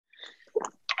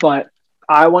But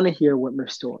I want to hear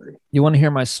Whitmer's story. You want to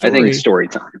hear my I story? think it's story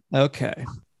time. Okay.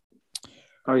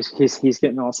 Oh, he's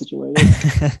getting all situated.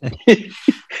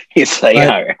 He's like, all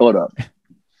right, hold up.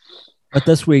 But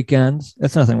this weekend,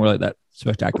 it's nothing really that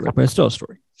spectacular, but it's still a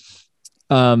story.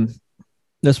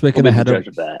 This weekend I had judge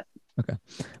of that. Okay.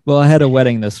 Well, I had a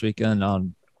wedding this weekend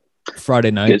on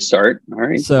Friday night. Good start. All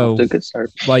right. So a good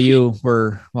start.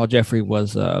 While Jeffrey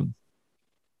was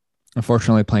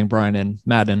unfortunately playing Brian in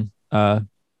Madden, I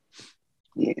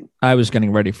was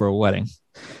getting ready for a wedding.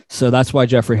 So that's why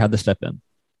Jeffrey had to step in.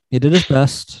 He did his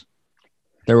best.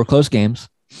 There were close games.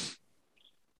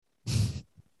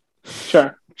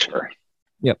 Sure.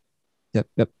 Yep.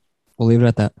 We'll leave it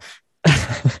at that.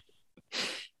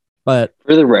 But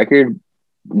for the record,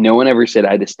 no one ever said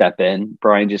I had to step in.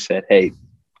 Brian just said, "Hey,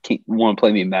 want to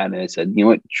play me in Madden?" And I said, "You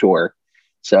know what? Sure."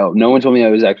 So no one told me I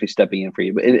was actually stepping in for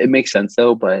you, but it makes sense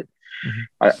though. But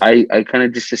I kind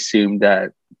of just assumed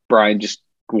that Brian just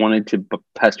wanted to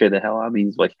pester the hell out of me.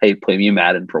 He's like, "Hey, play me in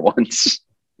Madden for once."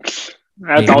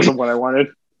 That's also what I wanted.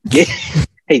 Yeah.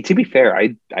 Hey, to be fair,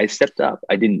 I stepped up.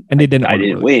 I didn't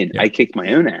win. Yeah. I kicked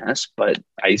my own ass, but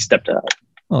I stepped up.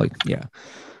 Oh yeah.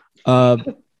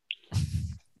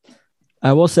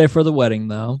 I will say for the wedding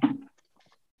though,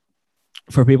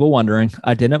 for people wondering,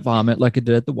 I didn't vomit like I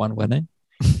did at the one wedding,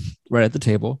 right at the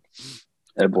table.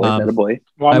 Attaboy.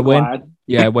 I went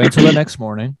until the next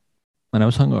morning when I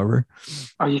was hungover.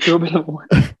 Oh, you threw a bit of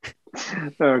water.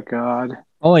 Oh God.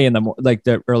 Only in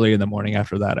the early in the morning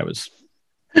after that,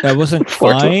 I wasn't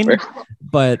fine,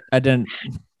 but I didn't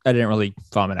really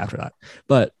vomit after that.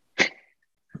 But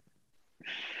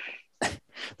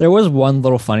there was one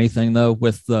little funny thing though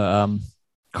with the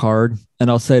card, and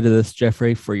I'll say to this,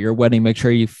 Jeffrey, for your wedding, make sure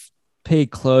you pay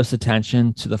close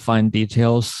attention to the fine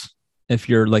details if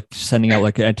you're like sending out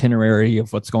like an itinerary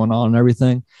of what's going on and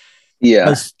everything.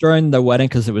 Yeah. During the wedding,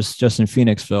 because it was just in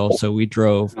Phoenixville, so we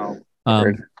drove.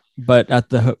 But at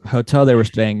the hotel they were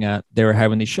staying at, they were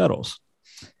having these shuttles,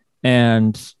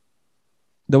 and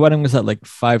the wedding was at like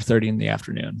 5:30 in the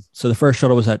afternoon. So the first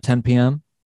shuttle was at 10 p.m.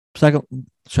 Second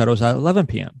shuttle was at 11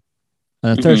 p.m.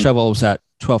 And the third shuttle was at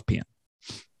 12 p.m.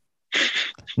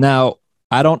 Now,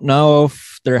 I don't know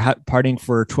if they're partying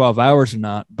for 12 hours or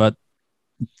not, but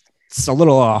it's a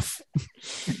little off.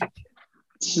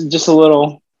 Just a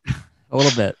little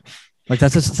bit. Like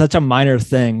that's just such a minor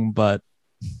thing, but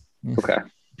okay.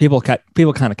 People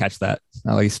kind of catch that.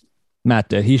 At least Matt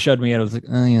did. He showed me it. I was like,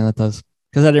 oh yeah, that does.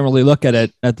 Because I didn't really look at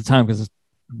it at the time. Because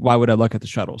why would I look at the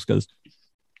shuttles? Because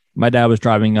my dad was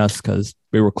driving us because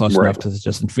we were close enough because it's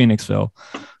just in Phoenixville.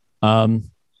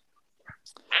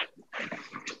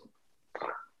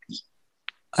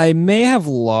 I may have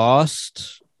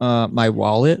lost my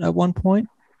wallet at one point.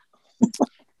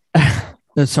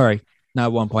 Sorry, not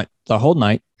at one point. The whole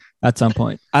night. At some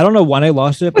point, I don't know when I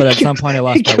lost it, but at some point I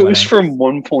lost my wedding. It goes from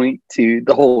 1 point to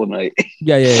the whole night.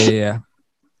 Yeah.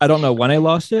 I don't know when I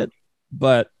lost it,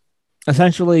 but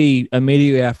essentially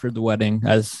immediately after the wedding,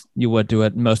 as you would do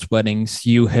at most weddings,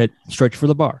 you hit straight for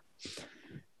the bar.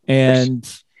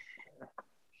 And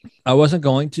I wasn't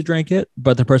going to drink it,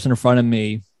 but the person in front of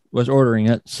me was ordering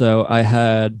it. So I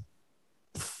had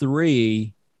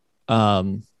 3,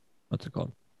 what's it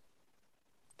called?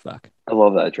 Fuck. I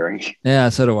love that drink. Yeah,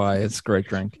 so do I. It's a great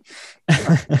drink.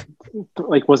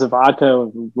 Like, was it vodka,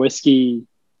 whiskey,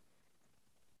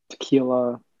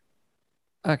 tequila?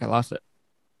 Fuck, I lost it.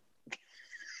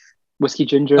 Whiskey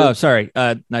ginger. Oh, sorry.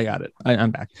 I got it.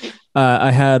 I'm back. I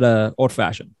had old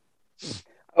fashioned.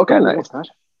 Okay, nice.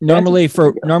 Normally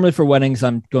for weddings,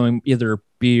 I'm going either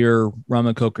beer, rum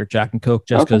and coke, or Jack and Coke,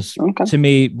 just because to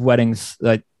me, weddings,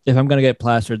 like if I'm gonna get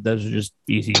plastered, those are just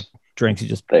easy drinks.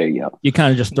 There you go. You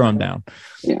kind of just throw them down.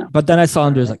 Yeah. But then I saw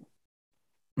him do like,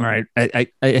 all right,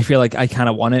 I feel like I kind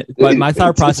of want it, but my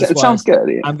thought process was, sounds good.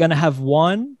 Yeah. I'm gonna have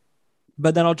one,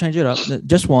 but then I'll change it up,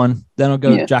 just one. Then I'll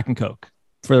go Jack and Coke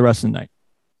for the rest of the night.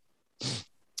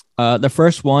 The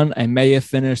first one I may have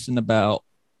finished in about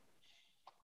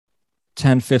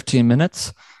 10-15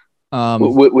 minutes.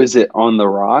 Was it on the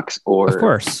rocks or? Of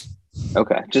course.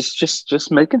 Okay,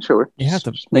 just making sure. You have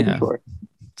to making sure.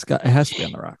 It has to be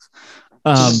on the rocks.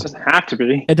 It doesn't have to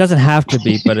be. It doesn't have to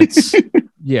be, but it's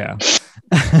yeah.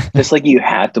 Just like you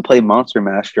have to play Monster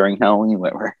Mash during Halloween,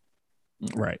 whatever.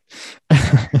 Right.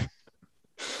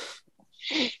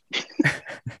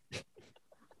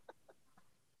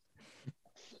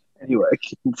 Anyway,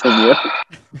 continue.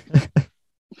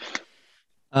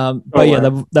 But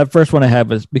yeah, that first one I had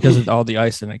was because of all the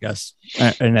ice in, I guess,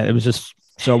 and it was just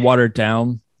so watered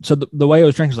down. So the way I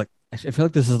was drinking was like, I feel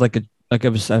like this is like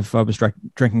if I was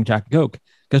drinking Jack and Coke,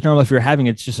 because normally if you're having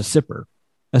it, it's just a sipper.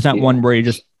 It's not one where you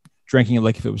just drinking it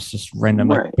like if it was just random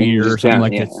like Right. beer or Just something down-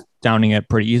 like yeah. it's downing it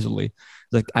pretty easily.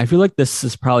 Like I feel like this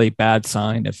is probably a bad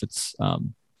sign if it's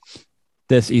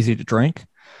this easy to drink.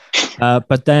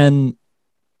 But then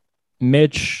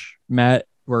Mitch, Matt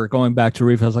were going back to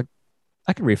refill. I was like,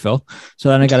 I can refill. So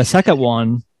then I got a second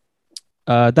one.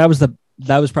 That was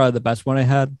probably the best one I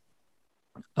had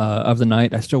of the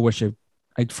night. I still wish I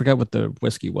forgot what the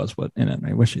whiskey was, what in it.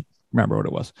 I wish I remember what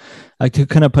it was. I could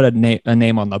kind of put a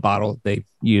name on the bottle they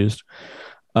used.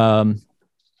 Again,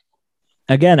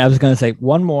 I was going to say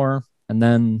one more and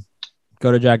then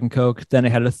go to Jack and Coke. Then I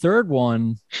had a third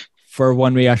one for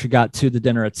when we actually got to the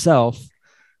dinner itself.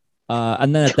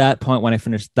 And then at that point, when I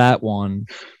finished that one,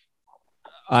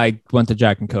 I went to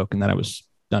Jack and Coke, and then I was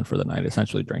done for the night,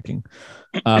 essentially drinking.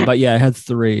 But yeah, I had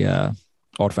 3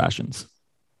 old fashions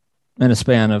in a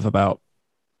span of about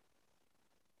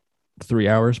 3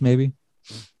 hours, maybe.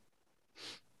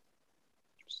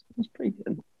 That's pretty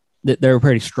good. They were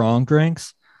pretty strong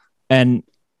drinks, and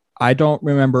I don't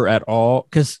remember at all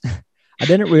because I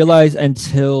didn't realize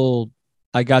until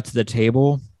I got to the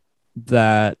table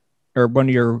that, or when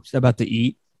you're about to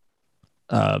eat,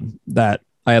 that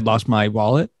I had lost my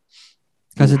wallet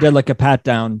because I did like a pat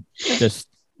down, just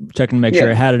checking to make sure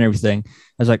I had it and everything. I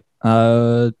was like,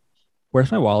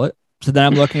 where's my wallet? So then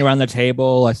I'm looking around the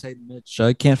table. I say, Mitch,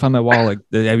 I can't find my wallet.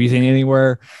 Have you seen it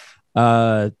anywhere?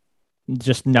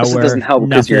 Just nowhere. It doesn't help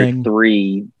because you're nothing.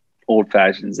 3 old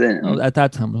fashions in. Oh, at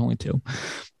that time, it was only 2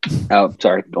 Oh,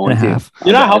 sorry. Only and a 2. half.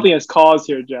 You're not helping his cause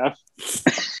here, Jeff.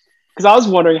 Because I was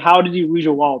wondering, how did you lose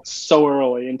your wallet so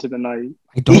early into the night?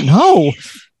 I don't know.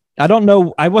 I don't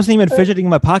know. I wasn't even fidgeting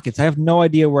in my pockets. I have no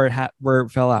idea where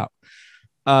it fell out.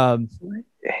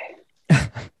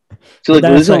 So, like,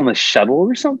 then was it's it like- on the shuttle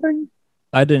or something?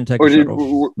 I didn't take Or a did,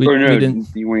 shuttle. or no, we didn't.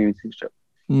 you weren't even taking shuttle.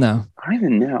 No. I don't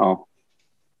even know.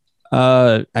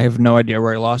 I have no idea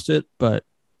where I lost it, but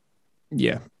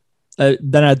yeah.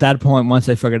 Then at that point, once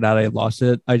I figured out I lost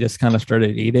it, I just kind of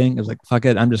started eating. I was like, fuck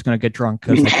it. I'm just going to get drunk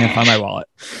because I can't find my wallet.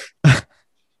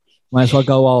 Might as well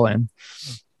go all in.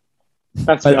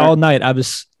 That's But fair. all night, I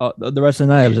was, the rest of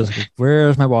the night, I was just like,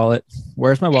 where's my wallet?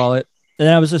 Where's my wallet? And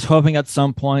then I was just hoping at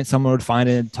some point someone would find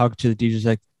it and talk to the DJs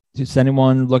like, is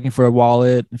anyone looking for a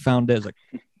wallet? And found it. I was like,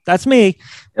 that's me.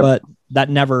 But that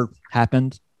never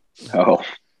happened. Oh,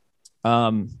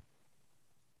 And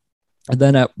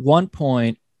then at one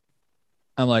point,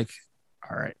 I'm like,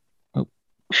 all right. Oh,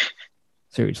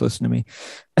 Siri's listen to me.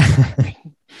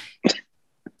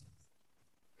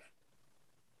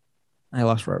 I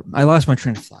lost my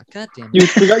train of thought. God damn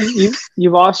it. You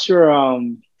lost your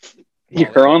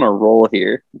you're on a roll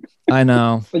here. I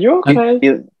know. Are you okay?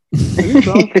 You- Are you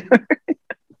drunk?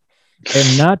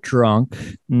 I'm not drunk.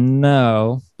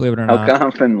 No, believe it or How not.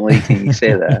 confidently can you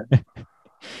say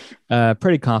that?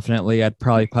 Pretty confidently, I'd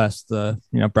probably pass the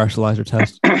breathalyzer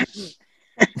test.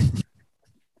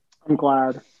 I'm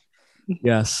glad.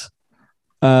 Yes.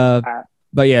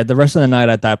 But yeah, the rest of the night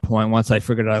at that point, once I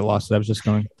figured I lost it, I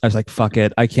was like, fuck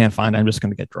it. I can't find it. I'm just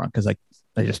going to get drunk because I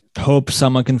just hope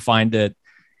someone can find it.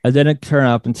 I didn't turn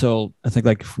up until I think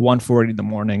like 1:40 in the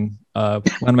morning. One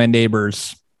of my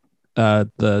neighbors,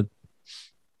 the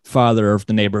father of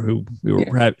the neighbor who we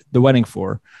were at the wedding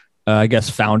for, I guess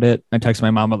found it. I texted my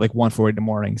mom at like 1:40 in the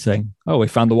morning saying, oh, we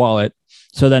found the wallet.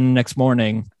 So then the next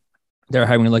morning they're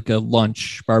having like a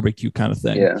lunch barbecue kind of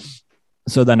thing. Yeah.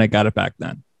 So then I got it back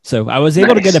then. So I was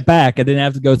able to get it back. I didn't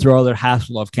have to go through all their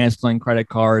hassle of canceling credit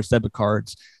cards, debit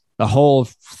cards, the whole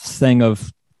thing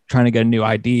of trying to get a new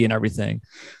ID and everything.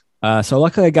 So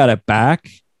luckily I got it back.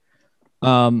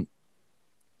 Also,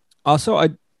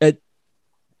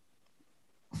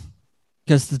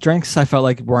 because the drinks I felt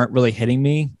like weren't really hitting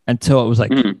me until it was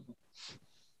like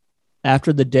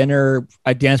after the dinner,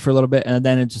 I danced for a little bit and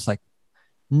then it's just like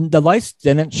the lights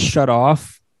didn't shut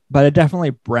off, but it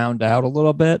definitely browned out a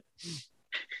little bit.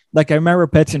 Like I remember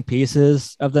bits and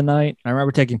pieces of the night. I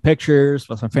remember taking pictures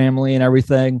with my family and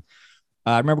everything.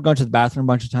 I remember going to the bathroom a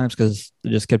bunch of times because I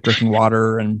just kept drinking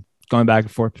water and going back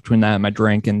and forth between that and my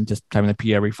drink and just having to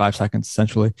pee every 5 seconds,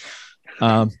 essentially.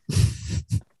 But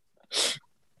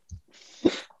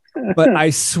I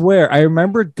swear, I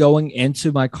remember going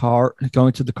to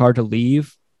the car to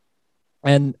leave,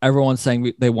 and everyone's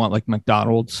saying they want like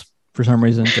McDonald's for some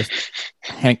reason.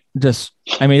 I mean, it's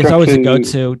Drunk always a food.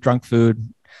 go-to drunk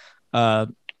food.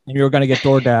 And you were going to get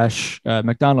DoorDash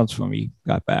McDonald's when we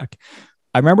got back.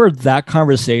 I remember that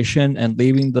conversation and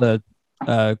leaving the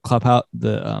clubhouse,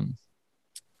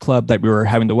 club that we were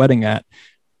having the wedding at.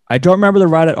 I don't remember the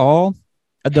ride at all.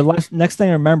 The next thing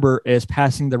I remember is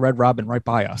passing the Red Robin right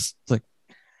by us. It's like,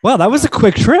 wow, that was a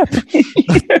quick trip.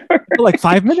 For like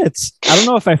 5 minutes. I don't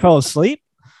know if I fell asleep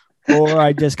or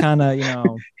I just kind of,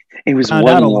 It was found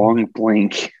one out a little long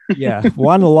blink. yeah,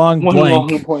 one long One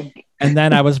blink, long point. and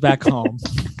then I was back home.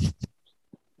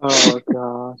 Oh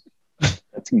god.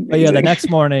 That's amazing. But yeah, the next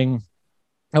morning,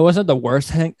 it wasn't the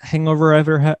worst hangover I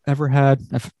ever had.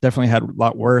 I've definitely had a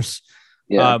lot worse.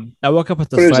 Yeah. I woke up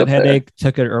with a But it was slight up there. headache,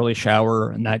 took an early shower,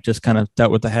 and that just kind of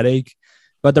dealt with the headache.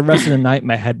 But the rest of the night,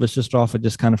 my head was just off. It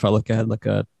just kind of felt like I had like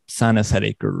a sinus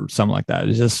headache or something like that. It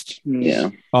was just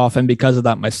Yeah. off, and because of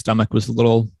that, my stomach was a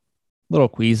little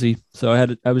queasy. So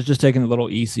I was just taking it a little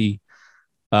easy.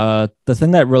 The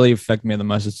thing that really affected me the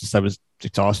most is just I was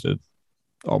exhausted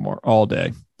all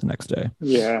day the next day.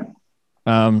 Yeah.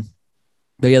 But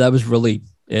yeah, that was really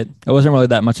it. It wasn't really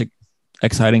that much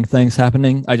exciting things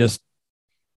happening. I just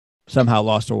somehow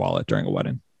lost a wallet during a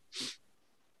wedding.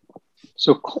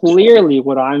 So clearly,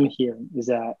 what I'm hearing is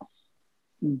that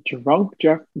drunk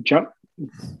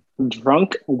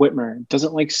Whitmer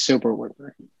doesn't like sober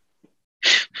Whitmer.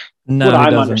 No, what he I'm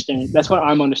doesn't. understanding. That's what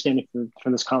I'm understanding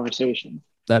from this conversation.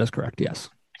 That is correct. Yes,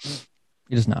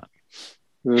 he does not.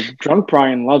 The drunk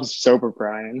Brian loves sober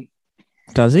Brian.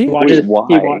 Does he? Wait,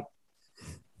 why?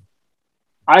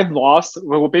 I've lost.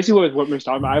 Well, basically, what Whitmer's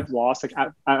talking about, I've lost. Like,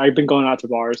 I've been going out to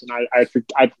bars, and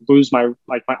I'd lose my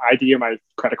ID or my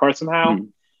credit card somehow,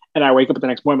 and I wake up the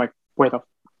next morning, I'm like, where the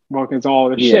fuck is all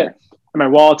this shit? And my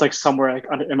wallet's like somewhere like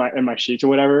under, in my sheets or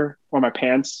whatever, or my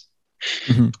pants,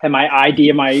 and my ID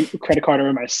and my credit card are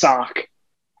in my sock.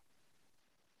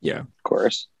 Yeah, of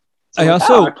course. So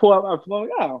I pull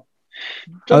out.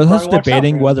 I was just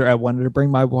debating whether I wanted to bring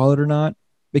my wallet or not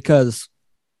because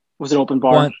was it open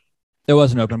bar? It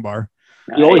was an open bar.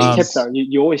 You always tip though.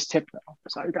 You always tip though,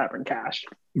 so you gotta bring cash.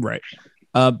 Right.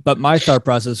 But my thought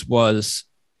process was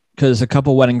because a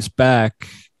couple weddings back,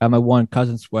 at my one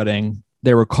cousin's wedding,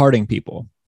 they were carding people,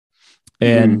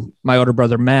 and my older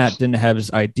brother Matt didn't have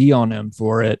his ID on him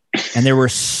for it, and they were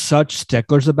such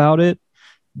sticklers about it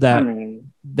that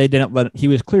they didn't let. He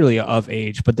was clearly of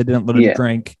age, but they didn't let him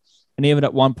drink. And even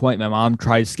at one point, my mom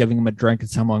tries giving him a drink, and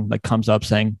someone like comes up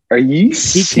saying, "Are you he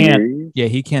serious?" Can't. Yeah,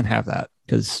 he can't have that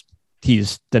because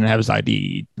he's didn't have his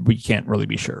ID. We can't really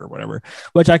be sure or whatever.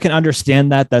 Which I can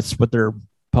understand that. That's what their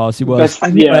policy was.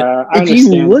 I if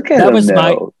you look at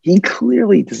him, he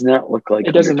clearly does not look like.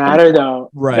 It doesn't matter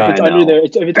though, right? If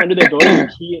it's under their building,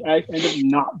 he ended up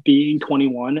not being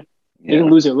 21. They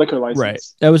didn't lose their liquor license. Right.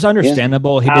 It was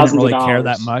understandable. Yeah. He didn't really care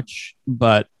that much,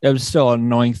 but it was still an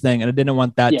annoying thing. And I didn't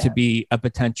want that to be a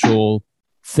potential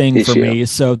thing for me.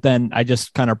 So then I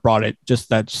just kind of brought it just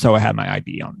that so I had my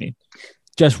ID on me.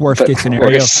 Just worst case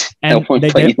scenario. And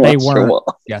they weren't.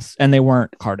 Yes. And they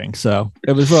weren't carding. So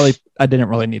it was really, I didn't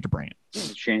really need to bring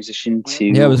it. Transition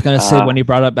to I was going to say when you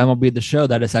brought up MLB The Show,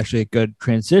 that is actually a good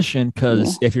transition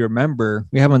because if you remember,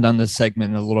 we haven't done this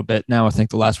segment in a little bit now. I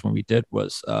think the last one we did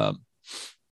was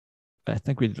I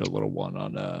think we did a little one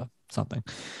on something,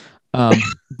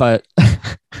 but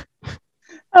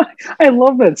I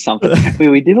love that something.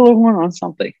 We did a little one on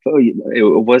something. Oh,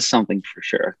 it was something for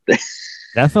sure.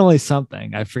 Definitely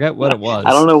something. I forget what it was. I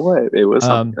don't know what it was.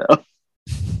 I don't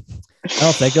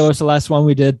think it was the last one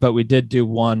we did, but we did do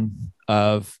one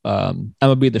of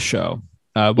MLB The Show.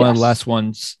 One of the last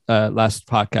ones, last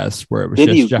podcast where it was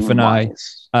just Jeff and I,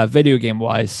 video game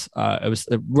wise. It was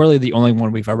really the only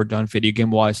one we've ever done video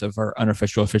game wise of our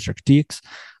unofficial official critiques.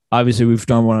 Obviously, we've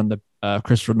done one on the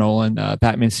Christopher Nolan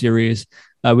Batman series.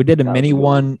 We did a mini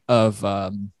one of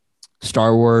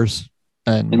Star Wars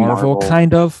and Marvel,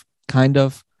 kind of,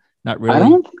 not really. I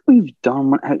don't think we've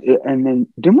done one. And then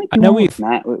didn't we? I know we've.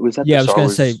 Matt, was that? Yeah, I was going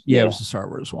to say. Yeah, it was the Star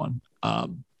Wars one.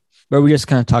 Where we just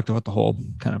kind of talked about the whole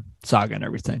kind of saga and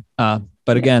everything.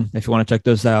 But again, if you want to check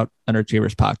those out under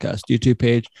Chambers Podcast YouTube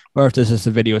page, or if this is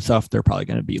the video itself, they're probably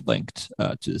going to be linked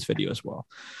to this video as well.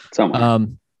 Somewhere.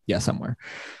 Somewhere.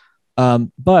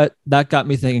 But that got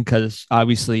me thinking because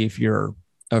obviously if you're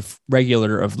a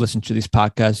regular of listening to these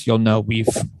podcasts, you'll know we've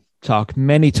talked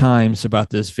many times about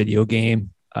this video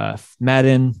game,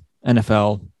 Madden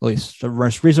NFL, at least the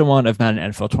most recent one of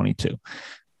Madden NFL 22.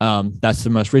 That's the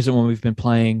most recent one we've been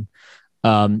playing.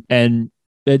 And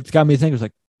it got me thinking, it's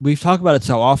like, we've talked about it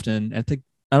so often. I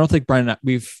don't think Brian and I,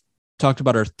 we've talked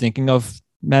about our thinking of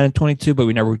Madden 22, but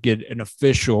we never get an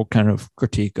official kind of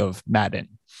critique of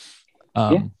Madden.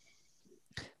 And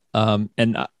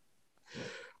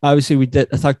obviously we did,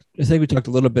 I think we talked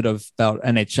a little bit about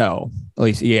NHL, at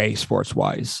least EA sports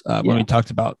wise, when we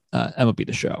talked about MLB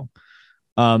The Show.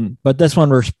 But this one,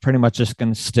 we're pretty much just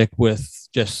going to stick with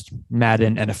just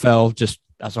Madden NFL, just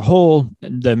as a whole,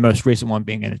 the most recent one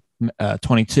being in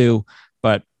 22,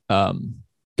 but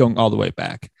going all the way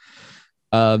back.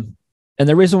 And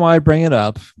the reason why I bring it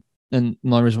up, and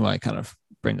the only reason why I kind of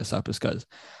bring this up is because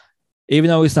even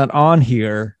though he's not on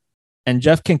here, and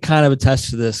Jeff can kind of attest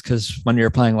to this because when you were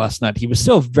playing last night, he was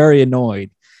still very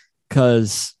annoyed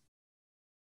because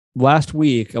last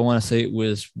week, I want to say it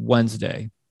was Wednesday,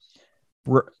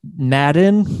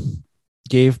 Madden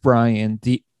gave Brian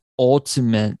the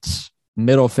ultimate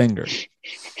middle finger.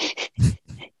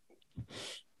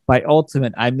 By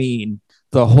ultimate, I mean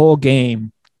the whole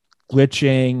game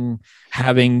glitching,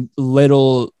 having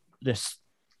little just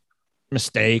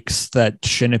mistakes that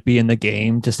shouldn't be in the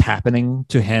game just happening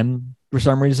to him for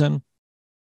some reason.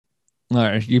 All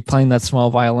right, you playing that small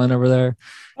violin over there?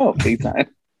 Oh, big time.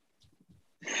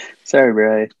 Sorry,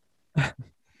 Brian.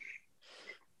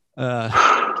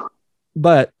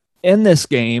 But in this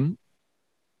game,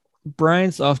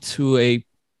 Brian's off to a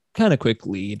kind of quick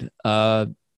lead.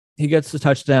 He gets the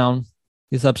touchdown.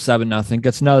 He's up 7-0.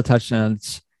 Gets another touchdown.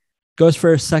 Goes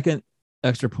for a second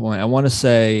extra point. I want to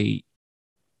say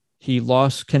he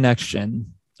lost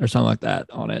connection or something like that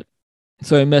on it.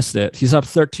 So he missed it. He's up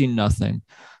 13-0.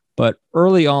 But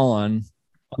early on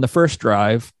the first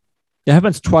drive, it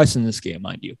happens twice in this game,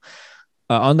 mind you.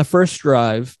 On the first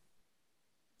drive,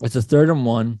 it's a 3rd and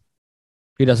 1.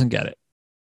 He doesn't get it.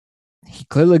 He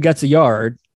clearly gets a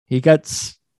yard. He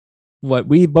gets what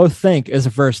we both think is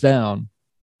a first down,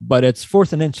 but it's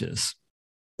 4th and inches.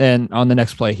 And on the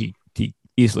next play, he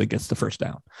easily gets the first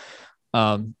down.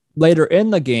 Later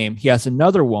in the game, he has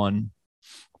another one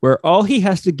where all he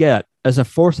has to get is a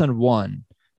 4th and 1.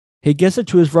 He gets it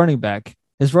to his running back.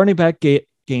 His running back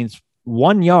gains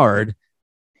 1 yard,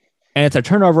 and it's a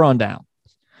turnover on down.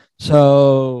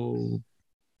 So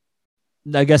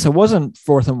I guess it wasn't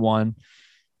 4th and 1.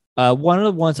 One of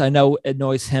the ones I know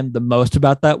annoys him the most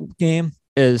about that game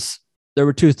is there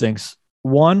were 2 things.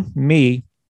 One, me,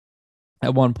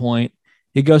 at one point,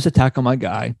 he goes to tackle my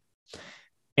guy.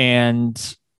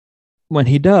 And when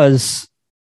he does,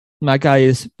 my guy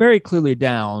is very clearly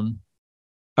down,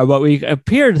 or what we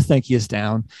appear to think he is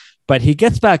down, but he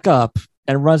gets back up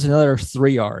and runs another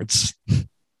 3 yards.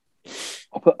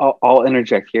 I'll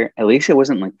interject here. At least it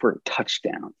wasn't like for a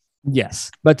touchdown.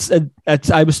 Yes, but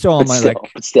I was still on my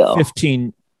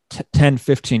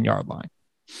 10-15 yard line.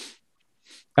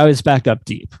 I was backed up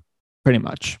deep, pretty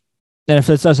much. And if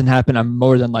this doesn't happen, I'm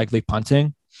more than likely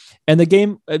punting. And the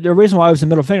game, the reason why I was a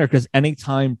middle finger, because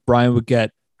anytime Brian would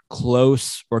get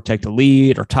close or take the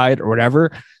lead or tie it or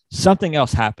whatever, something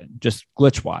else happened, just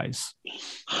glitch-wise.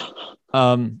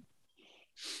 One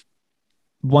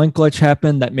glitch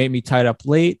happened that made me tied up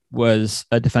late was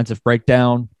a defensive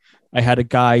breakdown. I had a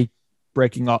guy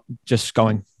breaking up, just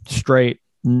going straight,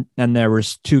 and there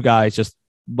was 2 guys just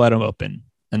let him open,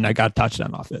 and I got a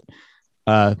touchdown off it.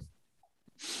 And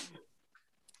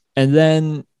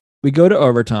then we go to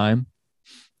overtime,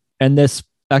 and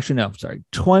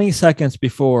 20 seconds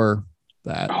before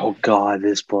that. Oh, God,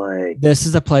 this play. This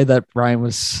is a play that Brian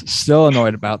was still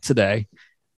annoyed about today.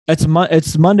 It's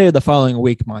Monday of the following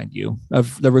week, mind you,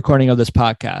 of the recording of this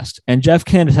podcast. And Jeff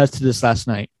can attest to this last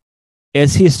night.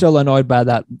 Is he still annoyed by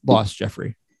that loss,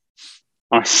 Jeffrey?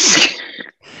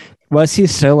 Was he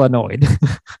still annoyed?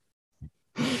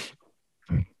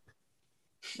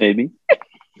 Maybe.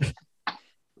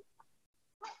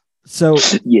 So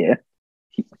yeah,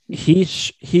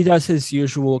 he does his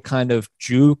usual kind of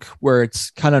juke where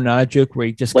it's kind of not a juke, where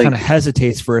he just kind of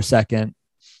hesitates for a second.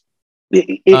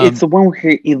 It's the one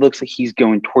where he looks like he's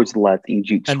going towards the left and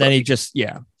jukes, and then he just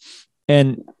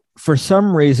and for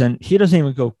some reason he doesn't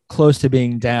even go close to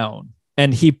being down,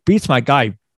 and he beats my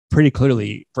guy pretty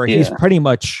clearly. He's pretty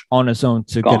much on his own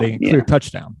to getting a clear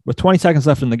touchdown with 20 seconds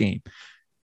left in the game,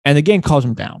 and the game calls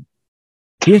him down.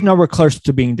 He's nowhere close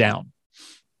to being down.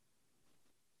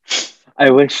 I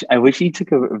wish he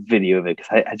took a video of it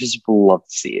because I just love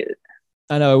to see it.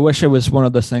 I know. I wish it was one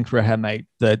of those things where I had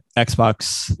the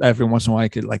Xbox every once in a while. I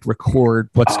could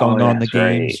record what's going on in the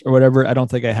games or whatever. I don't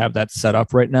think I have that set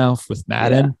up right now with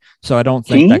Madden, so I don't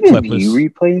think that clip was. Can you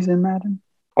replays in Madden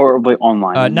or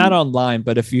online? Not online,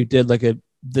 but if you did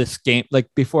this game,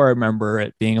 before I remember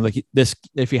it being this,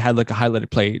 if you had a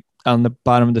highlighted play on the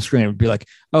bottom of the screen, it would be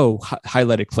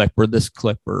highlighted clip or this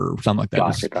clip or something like that.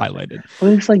 Gotcha. Highlighted.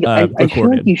 Well, it's I feel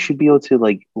like you should be able to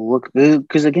look,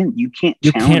 because again, you can't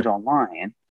challenge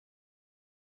online.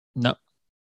 No.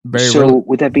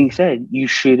 With that being said, you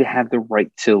should have the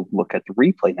right to look at the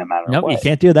replay no matter what. No, you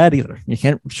can't do that either. You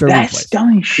can't show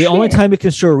replays. The only time you can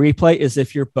show a replay is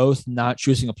if you're both not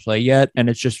choosing a play yet and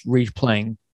it's just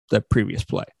replaying the previous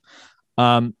play.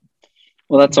 Well,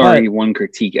 that's already one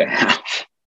critique I have.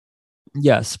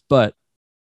 Yes, but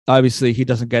obviously he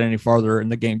doesn't get any farther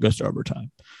and the game goes to overtime.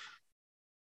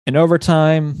 In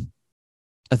overtime,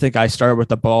 I think I started with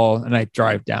the ball and I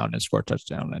drive down and score a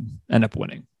touchdown and end up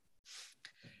winning.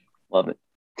 Love it.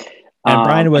 And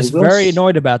Brian was very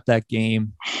annoyed about that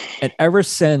game. And ever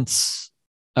since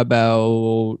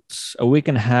about a week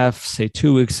and a half, say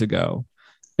 2 weeks ago,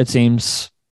 it seems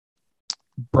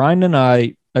Brian and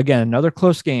I, again, another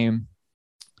close game.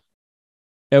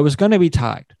 It was going to be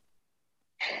tied.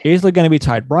 Easily going to be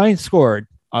tied. Brian scored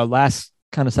our last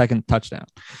kind of second touchdown.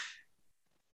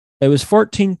 It was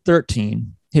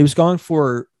 14-13. He was going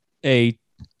for a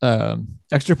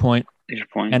extra point.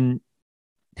 And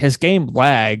his game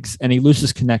lags and he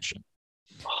loses connection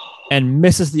and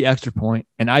misses the extra point,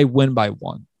 and I win by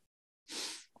 1.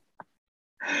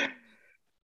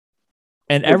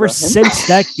 And ever since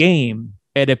that game,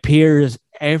 it appears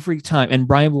every time. And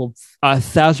Brian will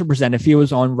 1,000%, if he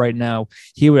was on right now,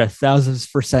 he would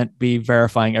 1,000% be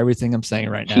verifying everything I'm saying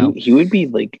right now. He would be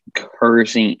like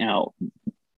cursing out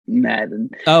Madden.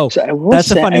 Oh, so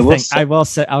that's a funny thing. I will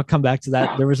say, I'll come back to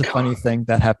that. There was a funny thing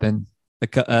that happened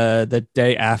the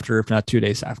day after, if not 2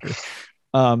 days after.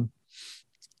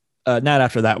 Not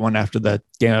after that one, after the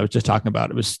game I was just talking about.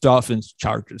 It was Dolphins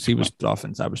Chargers. He was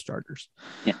Dolphins, I was Chargers.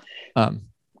 Yeah.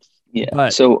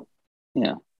 But so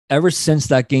yeah. Ever since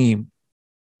that game,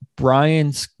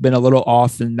 Brian's been a little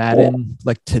off in Madden.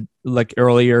 Like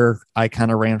earlier, I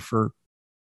kind of ran for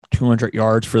 200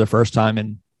 yards for the first time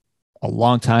in a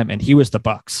long time, and he was the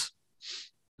Bucks.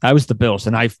 I was the Bills,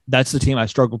 and that's the team I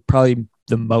struggled probably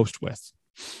the most with.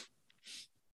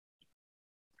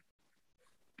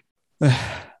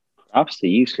 Props to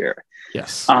you, sir.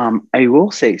 Yes. I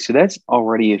will say, so that's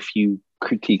already a few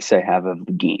critiques I have of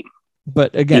the game.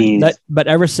 But again, but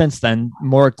ever since then,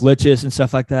 more glitches and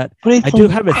stuff like that. But I do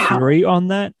have a theory on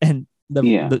that. And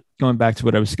going back to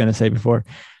what I was going to say before,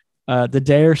 the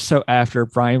day or so after,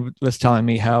 Brian was telling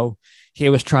me how he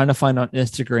was trying to find on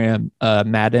Instagram a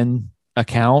Madden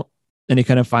account, and he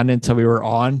couldn't find it until we were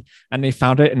on, and he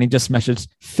found it, and he just messaged,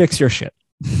 "Fix your shit."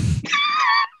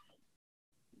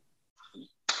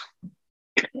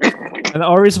 And the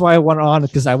only reason why I went on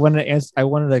because I wanted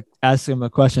to ask him a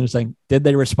question. It's like, did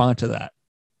they respond to that?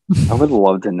 I would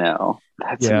love to know.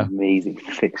 That's amazing.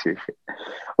 Fix your shit.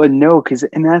 But no,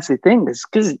 and that's the thing, is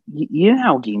because you know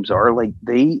how games are. Like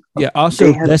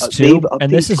also this too,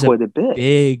 and this is quite a bit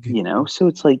big, So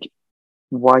it's like,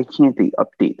 why can't they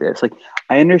update this? Like,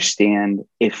 I understand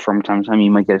if from time to time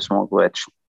you might get a small glitch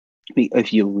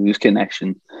if you lose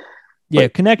connection. Yeah,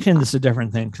 connection is a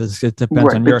different thing because it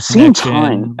depends on your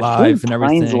connection, live, and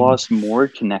everything. Brian's lost more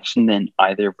connection than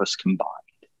either of us combined.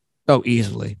 Oh,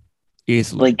 easily.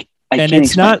 Like, and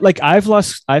it's not like I've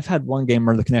had one game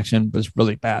where the connection was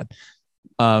really bad,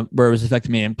 where it was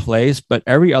affecting me in plays. But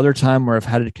every other time where I've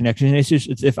had a connection issues,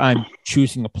 it's if I'm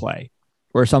choosing a play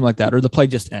or something like that, or the play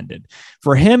just ended.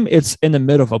 For him, it's in the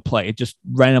middle of a play; it just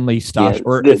randomly stops.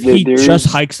 Or if he just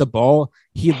hikes the ball,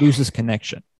 he loses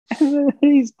connection.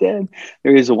 He's dead.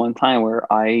 There is one time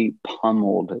where I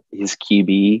pummeled his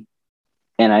QB,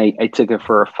 and I took it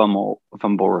for a fumble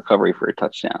recovery for a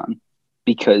touchdown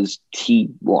because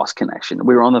he lost connection.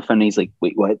 We were on the phone, and he's like,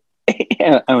 "Wait, what?"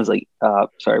 I was like,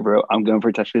 "Sorry, bro, I'm going for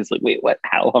a touchdown." He's like, "Wait, what?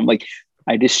 How?" I'm like,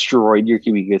 "I destroyed your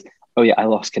QB." He goes, "Oh yeah, I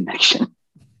lost connection."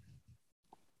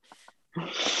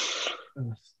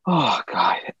 Oh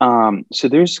God. So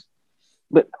there's,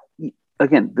 but.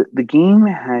 Again, the game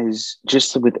has,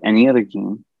 just with any other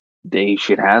game, they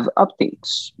should have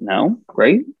updates. No,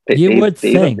 right? You would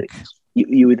think.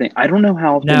 You would think. I don't know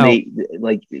how often they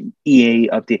like EA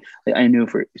update. Like, I know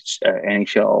for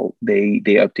NHL they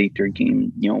update their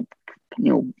game.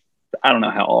 I don't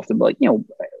know how often, but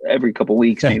every couple of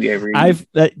weeks, maybe every.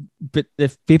 But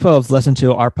if people have listened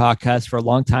to our podcast for a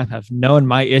long time, have known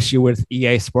my issue with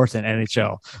EA Sports and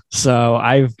NHL,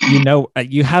 so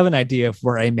you have an idea of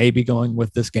where I may be going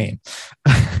with this game.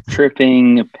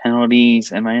 Tripping,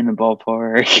 penalties. Am I in the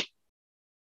ballpark?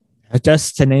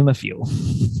 Just to name a few.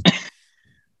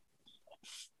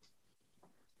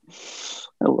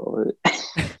 I love it.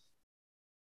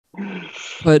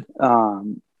 But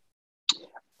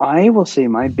I will say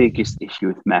my biggest issue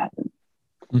with Madden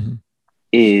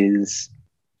is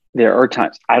there are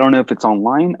times, I don't know if it's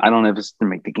online, I don't know if it's to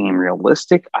make the game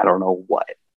realistic, I don't know what,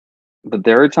 but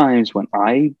there are times when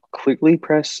I quickly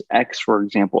press X, for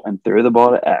example, and throw the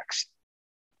ball to X,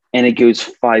 and it goes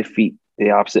 5 feet the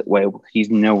opposite way.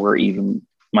 He's nowhere even,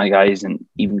 my guy isn't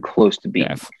even close to being.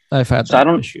 Yeah, I've had that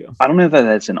issue. I don't know if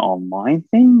that's an online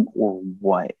thing or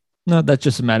what. No, that's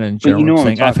just a matter in general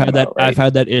thing. I've had that. Right? I've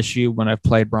had that issue when I've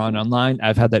played Brian online.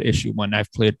 I've had that issue when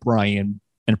I've played Brian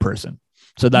in person.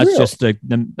 So that's just the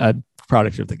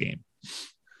product of the game.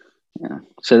 Yeah.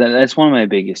 So that's one of my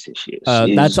biggest issues.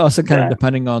 That's also kind of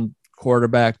depending on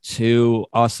quarterback too.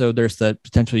 Also, there's the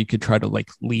potential you could try to like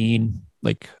lean,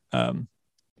 like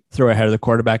throw ahead of the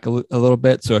quarterback a little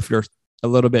bit. So if you're a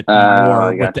little bit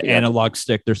more with the analog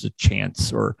stick, there's a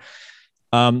chance. Or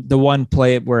the one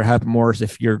play where it happened more is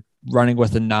if you're running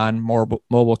with a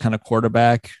non-mobile kind of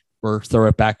quarterback or throw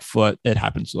it back foot, it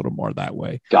happens a little more that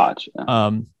way. Gotcha.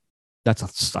 That's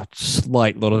a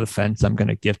slight little defense I'm going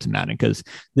to give to Madden, because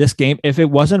this game, if it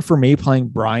wasn't for me playing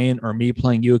Brian or me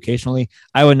playing you occasionally,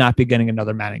 I would not be getting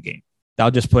another Madden game. I'll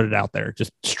just put it out there,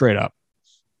 just straight up.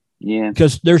 Yeah.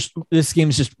 Because this game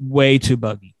is just way too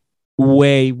buggy.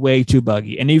 Way too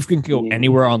buggy. And if you can go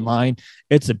anywhere online,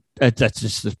 that's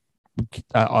just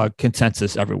a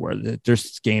consensus everywhere.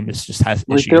 This game just has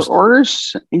issues. There are,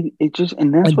 it just,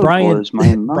 and that's what blows my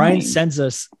mind. Brian sends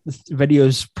us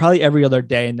videos probably every other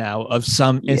day now of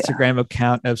some Instagram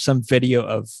account of some video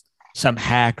of some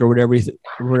hack or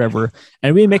whatever.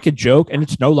 And we make a joke, and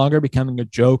it's no longer becoming a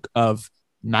joke of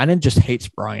Madden just hates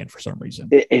Brian for some reason.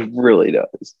 It really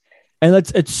does. And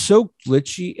it's so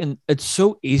glitchy and it's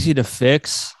so easy to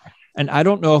fix. And I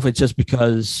don't know if it's just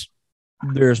because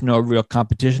there's no real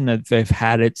competition, that they've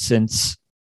had it since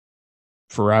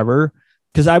forever.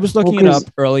 Because I was looking it up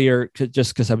earlier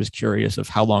just because I was curious of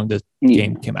how long the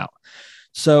game came out.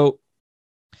 So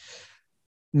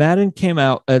Madden came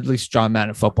out, at least John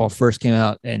Madden Football first came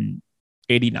out in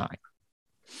 89.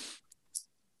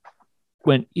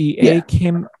 When EA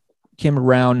came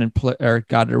around and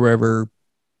got it or wherever,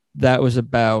 that was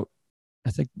about,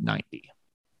 I think, 90.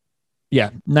 Yeah,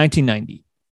 1990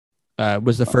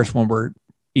 was the first one where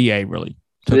EA really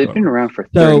took they've over. Been around for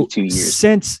 32 years.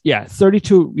 Since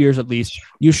 32 years at least,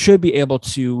 you should be able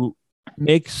to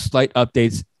make slight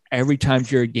updates every time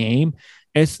to your game.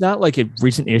 And it's not like a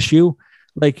recent issue.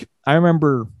 Like, I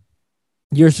remember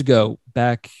years ago,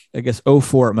 back, I guess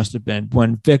 04 it must have been,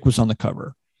 when Vic was on the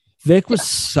cover. Vic was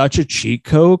such a cheat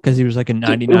code because he was like a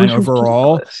 99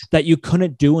 overall that you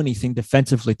couldn't do anything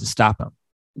defensively to stop him.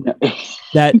 No.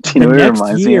 That the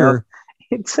next year,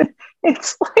 it's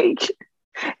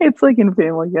like in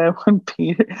Family Guy when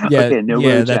Peter.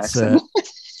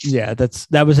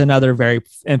 That was another very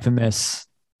infamous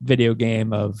video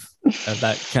game of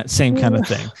that same kind of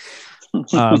thing.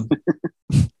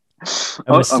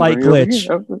 A slight glitch.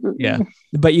 Yeah.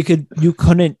 But you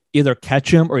couldn't either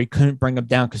catch him or you couldn't bring him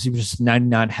down because he was just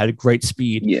 99, had a great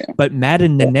speed. Yeah. But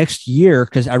Madden the next year,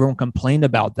 because everyone complained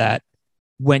about that,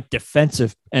 went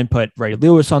defensive and put Ray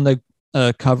Lewis on the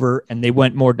cover, and they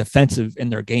went more defensive in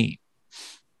their game.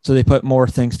 So they put more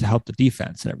things to help the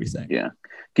defense and everything. Yeah.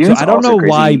 So I don't know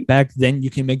why back then you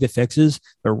can make the fixes,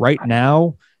 but right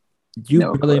now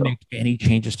you really make any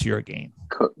changes to your game.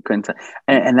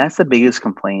 And that's the biggest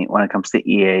complaint when it comes to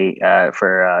EA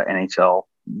for NHL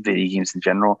video games in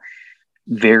general.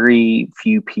 Very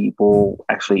few people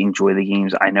actually enjoy the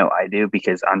games. I know I do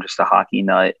because I'm just a hockey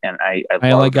nut, and I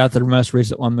only got the most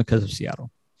recent one because of Seattle.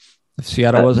 If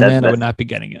Seattle wasn't in, I would not be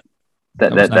getting it.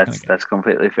 That's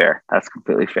completely fair. That's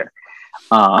completely fair.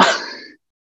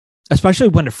 Especially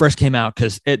when it first came out,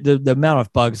 because the amount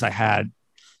of bugs I had,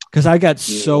 because I got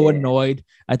so annoyed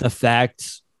at the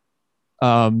fact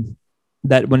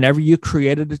that whenever you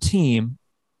created a team,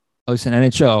 at least in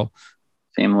NHL,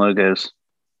 same logos.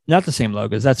 Not the same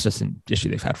logos. That's just an issue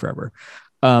they've had forever.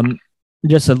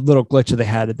 Just a little glitch that they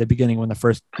had at the beginning when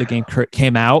the game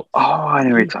came out. Oh, I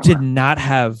know what you're talking about. Did not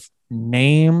have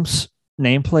names,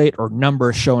 nameplate, or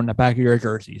numbers showing the back of your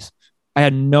jerseys. I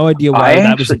had no idea why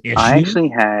that was an issue. I actually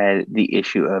had the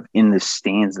issue of in the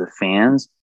stands, the fans,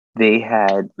 they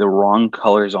had the wrong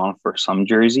colors on for some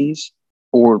jerseys,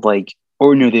 or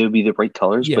no, they would be the right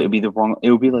colors, but it'd be the wrong. It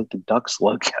would be like the Ducks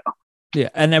logo. Yeah,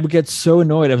 and I would get so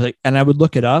annoyed. I was like, and I would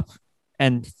look it up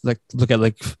and look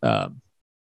at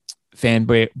fan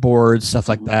boards, stuff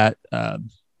like that.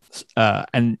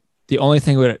 And the only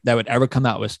thing that would ever come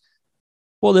out was,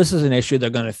 well, this is an issue they're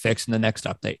going to fix in the next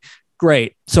update.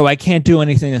 Great. So I can't do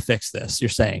anything to fix this. You're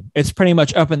saying it's pretty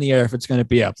much up in the air if it's going to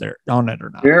be up there on it or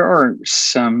not. There are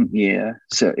some,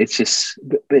 So it's just,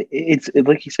 but it's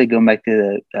like you said, going back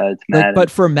to Madden. But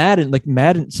for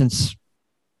Madden, since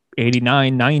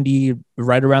 89, 90,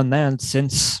 right around then,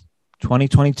 since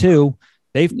 2022,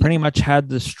 they've pretty much had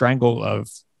the strangle of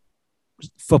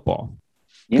football.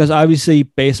 Because obviously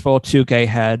baseball 2K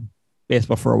had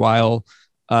baseball for a while,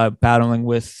 battling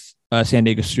with San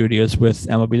Diego Studios with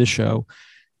MLB The Show.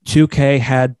 2K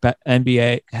had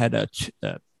NBA,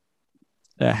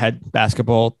 had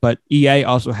basketball, but EA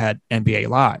also had NBA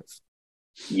Live.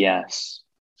 Yes.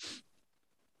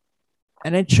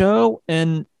 NHL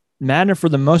and Madden, for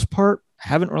the most part,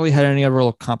 haven't really had any other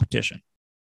real competition.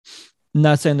 I'm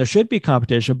not saying there should be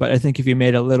competition, but I think if you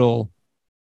made a little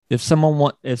if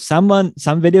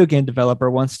some video game developer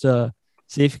wants to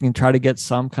see if you can try to get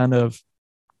some kind of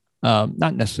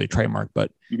not necessarily trademark,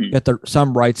 but get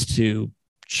some rights to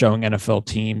showing NFL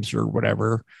teams or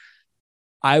whatever,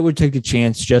 I would take the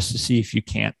chance just to see if you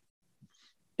can't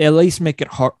at least make it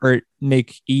hard, or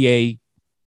make EA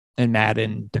and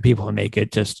Madden, the people who make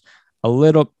it, just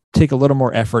take a little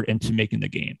more effort into making the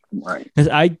game. Right. Because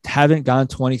I haven't gone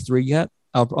 23 yet.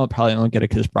 I'll probably only get it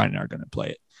because Brian and I are going to play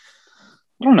it.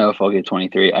 I don't know if I'll get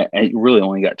 23. I really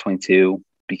only got 22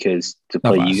 because to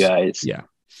play you guys. Yeah.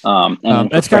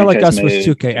 That's kind of like us with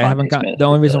 2K. I haven't got the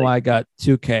only reason why I got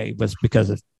 2K was because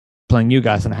of playing you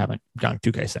guys, and I haven't gotten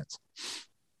 2K since.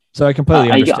 So I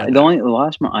completely understand. The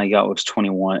last one I got was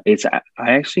 21. I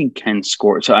actually can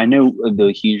score. So I know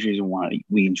the huge reason why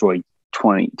we enjoy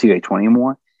 2K20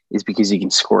 more is because you can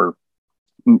score.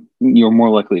 You're more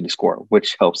likely to score,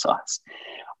 which helps us.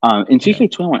 In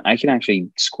 2K21, I can actually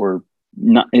score.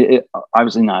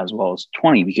 Obviously not as well as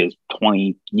 20, because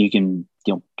 20 you can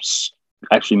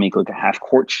actually make like a half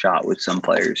court shot with some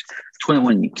players.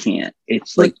 21 you can't.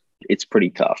 It's like it's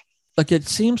pretty tough. Like it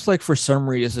seems like for some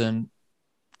reason,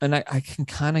 and I can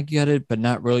kind of get it, but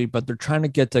not really. But they're trying to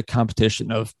get the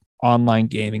competition of online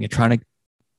gaming and trying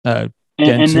to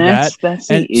get into that.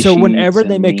 And so whenever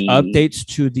they make updates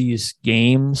to these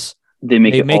games, they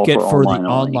make it for the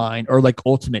online or like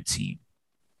Ultimate Team.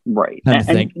 Right. Kind of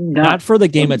thing. Not for the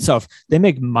game itself. They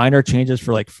make minor changes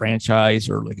for like franchise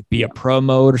or like be a pro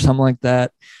mode or something like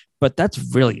that. But that's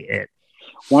really it.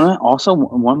 One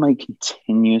of my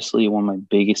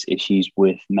biggest issues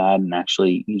with Madden,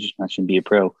 actually, you just mentioned be a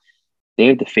pro. They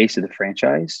have the face of the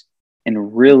franchise,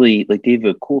 and really, like, they have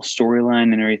a cool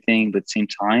storyline and everything, but at the same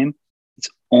time, it's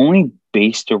only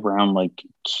based around like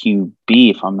QB,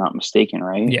 if I'm not mistaken,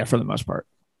 right? Yeah, for the most part.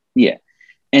 Yeah,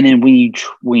 and then when you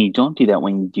don't do that,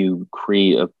 when you do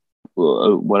create a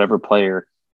whatever player,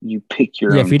 you pick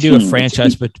your own if you do team. a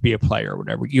franchise, but to be a player or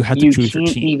whatever, you have to choose your team.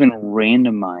 You can't even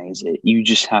randomize it. You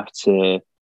just have to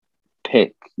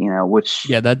pick, which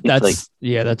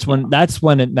that's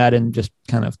when Madden just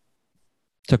kind of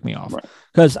took me off,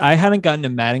 because I hadn't gotten a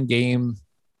Madden game.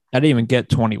 I didn't even get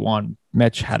 21.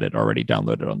 Mitch had it already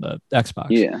downloaded on the Xbox.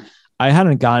 Yeah, I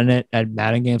hadn't gotten it at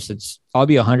Madden games since, I'll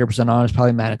be 100% honest,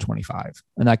 probably Madden 25,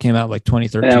 and that came out like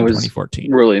 2013,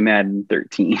 2014. Really, Madden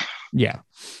 13. Yeah.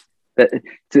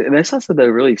 That's also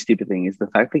the really stupid thing is the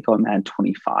fact they call it Madden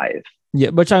 25. Yeah,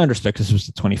 which I understood because it was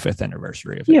the 25th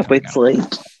anniversary of it. Yeah, but it's like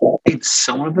it's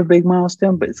somewhat of a big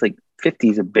milestone, but it's like 50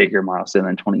 is a bigger milestone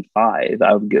than 25.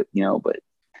 I would get, but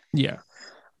yeah.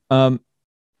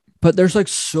 But there's like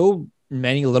so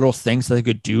many little things that they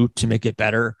could do to make it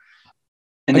better,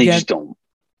 and they just don't.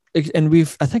 And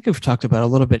I think we've talked about a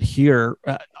little bit here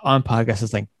on podcasts, I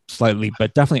think slightly,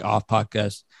 but definitely off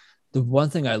podcast. The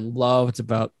one thing I loved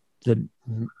about the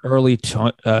early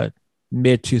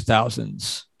mid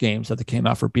 2000s games that they came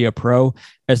out for Be a Pro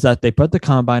is that they put the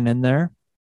combine in there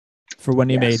for when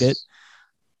you made it.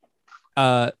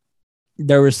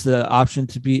 There was the option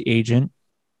to be agent.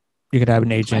 You could have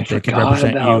an agent that could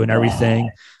represent you and everything.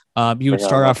 You would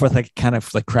start off with like kind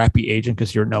of like crappy agent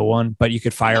because you're no one, but you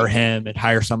could fire him and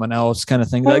hire someone else, kind of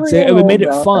thing. Like it made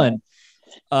it fun.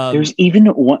 There's even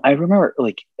one. I remember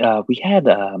like we had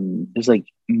it was like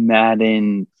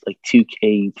Madden like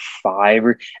 2K5,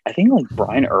 or I think like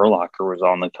Brian Urlacher was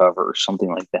on the cover or something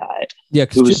like that. Yeah,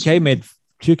 because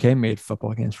 2K made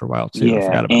football games for a while too.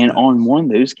 Yeah, and on one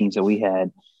of those games that we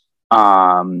had,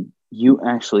 you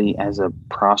actually, as a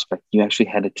prospect, you actually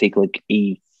had to take like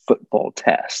a football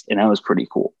test, and that was pretty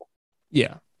cool.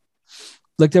 Yeah,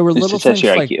 like there were little things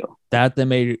like that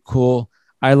made it cool.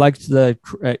 I liked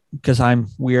because I'm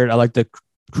weird. I like the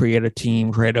create a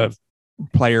team, create a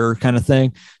player kind of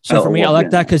thing. So for me, I like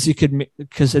that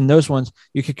because in those ones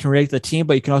you could create the team,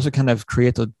 but you can also kind of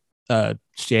create the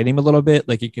stadium a little bit.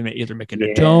 Like you can either make it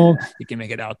a dome, you can make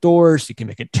it outdoors, you can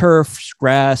make it turf,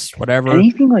 grass, whatever.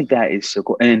 Anything like that is so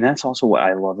cool. And that's also what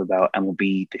I love about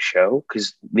MLB The Show,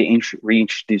 because they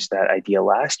reintroduced that idea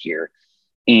last year.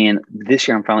 And this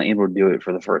year I'm finally able to do it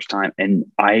for the first time. And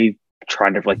I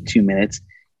tried it for like 2 minutes.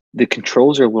 The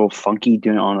controls are a little funky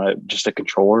doing it on just a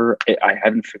controller. I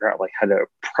haven't figured out like how to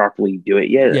properly do it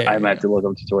yet. I might have to look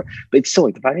up a tutorial, but it's still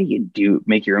like the fact that you can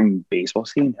make your own baseball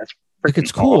team. That's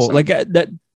it's cool. Awesome. Like that.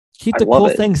 Keep the cool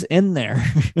things in there.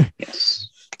 Yes.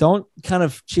 Don't kind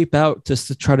of cheap out just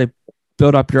to try to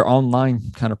build up your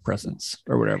online kind of presence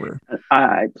or whatever.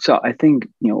 So I think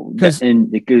because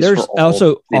it goes there's for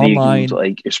also online games,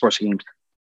 like your sports games.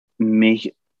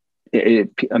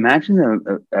 Imagine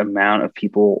the amount of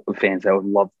fans that would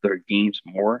love their games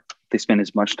more. They spend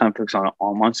as much time focused on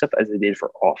online stuff as they did for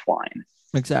offline.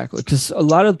 Exactly. Because a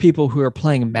lot of the people who are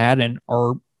playing Madden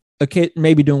are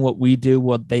maybe doing what we do.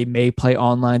 What they may play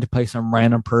online to play some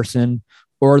random person,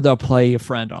 or they'll play a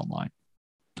friend online,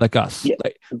 like us. Yeah,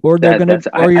 Or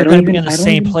you're gonna be in the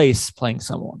same even, place playing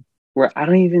someone. where I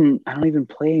don't even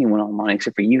play anyone online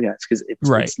except for you guys because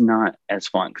it's not as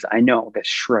fun because I know I'll get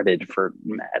shredded for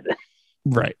Madden.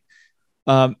 Right.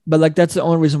 But like that's the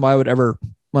only reason why I would ever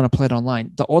want to play it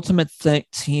online. The Ultimate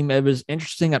Team, it was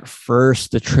interesting at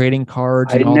first, the trading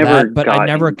cards and all that, but I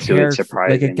never cared.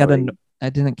 I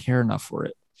didn't care enough for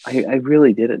it. I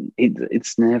really didn't.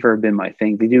 It's never been my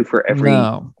thing. They do for every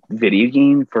video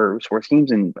game for sports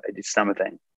games, and it's not my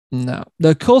thing. No,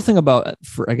 the cool thing about it,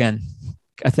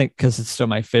 I think because it's still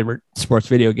my favorite sports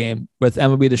video game with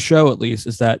MLB The Show, at least,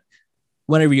 is that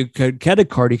whenever you could get a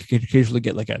card, you could occasionally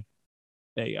get like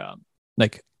an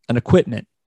equipment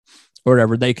or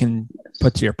whatever they can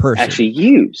put to your person. Actually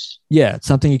use. Yeah, it's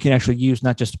something you can actually use,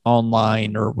 not just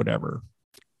online or whatever.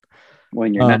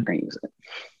 When you're not going to use it.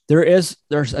 There's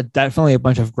definitely a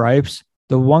bunch of gripes.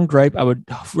 The one gripe I would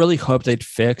really hope they'd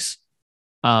fix,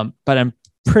 but I'm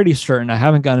pretty certain, I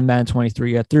haven't gotten Madden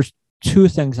 23 yet. There's two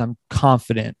things I'm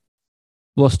confident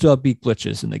will still be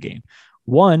glitches in the game.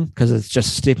 One, because it's just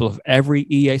a staple of every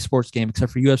EA sports game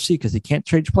except for UFC, because they can't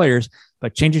change players,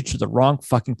 but change it to the wrong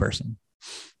fucking person.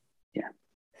 Yeah.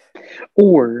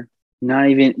 Or not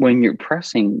even when you're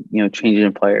pressing, changing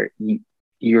a player,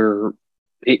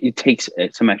 it takes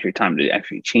some extra time to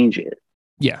actually change it.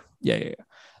 Yeah.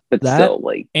 But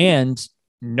still, and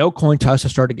no coin toss to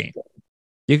start a game.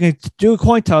 You can do a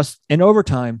coin toss in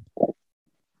overtime.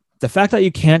 The fact that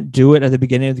you can't do it at the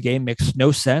beginning of the game makes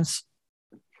no sense.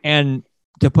 And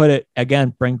to put it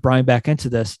again, bring Brian back into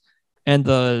this, and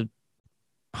the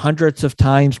hundreds of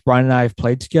times Brian and I have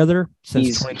played together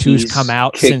since 22's come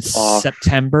out since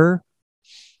September.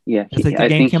 Yeah,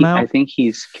 I think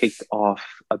he's kicked off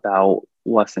about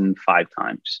less than 5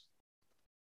 times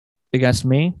against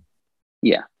me.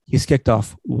 Yeah, he's kicked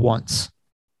off once.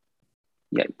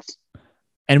 Yikes!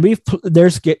 And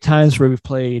there's times where we've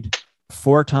played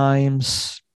 4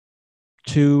 times,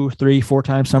 2, 3, 4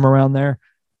 times, somewhere around there.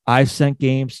 I've sent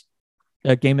game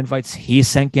invites. He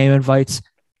sent game invites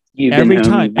every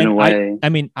time. And I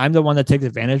mean, I'm the one that takes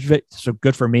advantage of it. So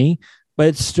good for me, but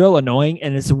it's still annoying.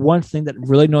 And it's the one thing that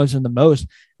really annoys him the most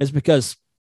is because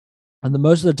on the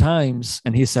most of the times,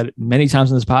 and he said it many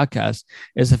times in this podcast,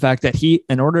 is the fact that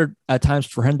in order at times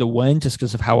for him to win, just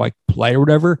because of how I play or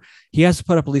whatever, he has to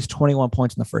put up at least 21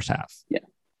 points in the first half. Yeah.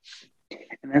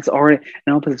 And that's already,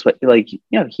 and I'll put this way,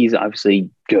 he's obviously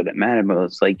good at Madden, but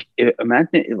it's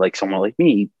imagine someone like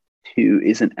me who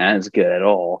isn't as good at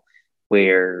all,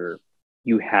 where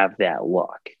you have that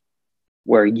luck,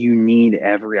 where you need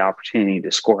every opportunity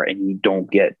to score and you don't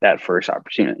get that first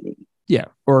opportunity. Yeah.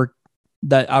 Or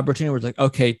that opportunity where it's like,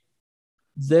 okay,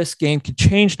 this game could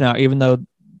change now, even though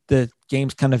the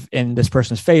game's kind of in this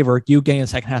person's favor. You gain the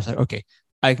second half, okay,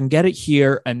 I can get it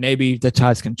here and maybe the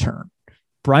tides can turn.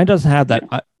 Brian doesn't have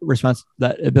that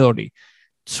that ability.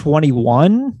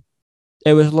 21,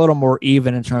 it was a little more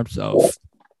even in terms of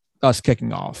us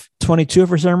kicking off. 22,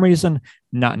 for some reason,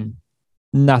 nothing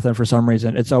for some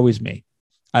reason. It's always me.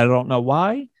 I don't know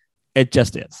why. It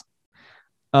just is.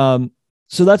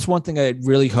 So that's one thing I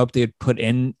really hope they'd put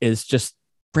in is just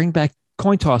bring back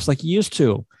coin toss like you used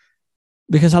to,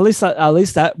 because at least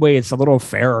that way it's a little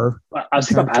fairer. I was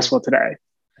thinking about basketball today,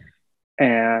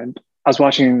 and I was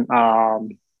watching.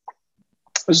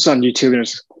 It was just on YouTube, and it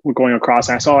was going across,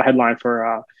 and I saw a headline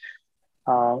for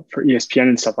ESPN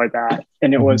and stuff like that,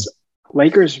 and it was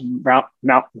Lakers Mount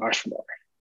Rushmore.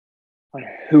 Like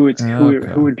who would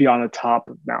be on the top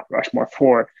of Mount Rushmore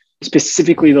for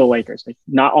specifically the Lakers, like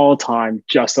not all the time,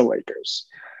 just the Lakers.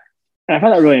 And I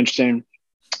found that really interesting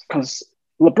because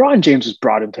LeBron James was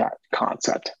brought into that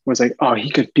concept. It was like, oh,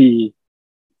 he can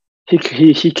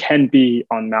be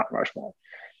on Mount Rushmore.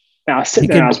 And I was sitting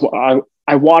there,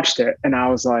 I watched it, and I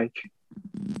was like,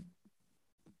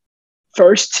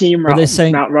 first team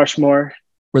Mount Rushmore.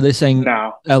 Were they saying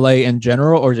no. LA in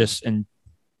general or just in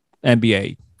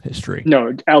NBA history?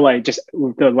 No, LA, just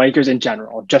the Lakers in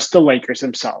general, just the Lakers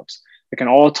themselves. Like an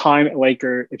all-time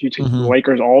Laker, if you take the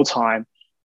Lakers all time,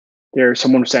 there's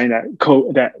someone saying that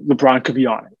LeBron could be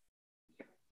on it.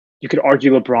 You could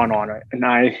argue LeBron on it. And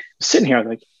I was sitting here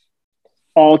like,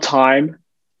 all time,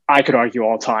 I could argue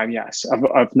all time, yes,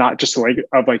 of not just the Lakers,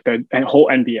 of like the whole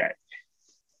NBA.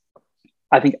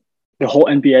 I think the whole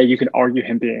NBA, you can argue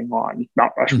him being on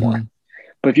Mount Rushmore.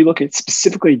 But if you look at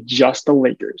specifically just the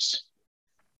Lakers,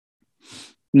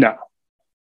 no.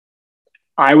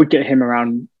 I would get him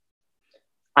around,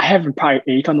 I have him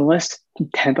probably 8th on the list,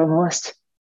 10th on the list.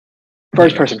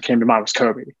 First person came to mind was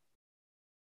Kobe.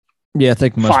 Yeah, I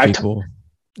think most people.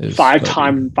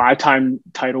 Five-time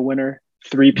title winner.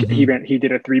 He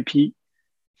did a three-peat.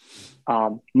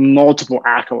 Multiple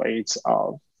accolades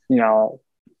of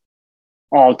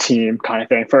all team kind of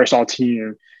thing. First all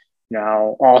team,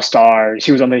 all stars.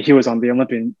 He was on the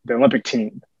Olympic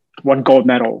team. Won gold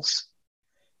medals.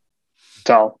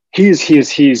 So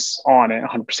he's on it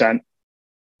 100%.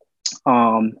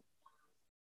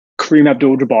 Kareem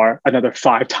Abdul-Jabbar, another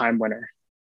 5-time winner.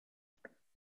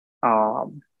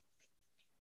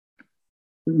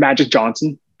 Magic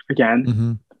Johnson,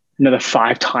 again, another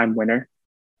 5-time winner.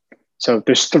 So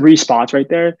there's 3 spots right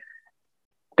there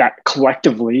that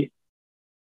collectively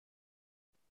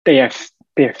they have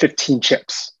 15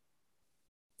 chips.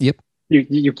 Yep.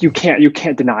 You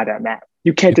can't deny that, Matt.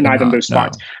 You can't deny them those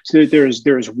spots. No. So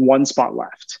there's 1 spot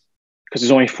left because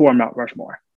there's only 4 Mount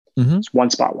Rushmore. There's 1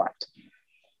 spot left.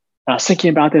 I was thinking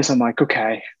about this. I'm like,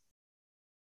 okay,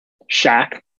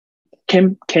 Shaq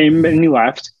came and he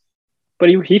left, but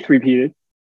he three-peated,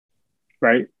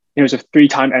 right? He was a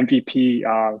 3-time MVP,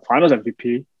 Finals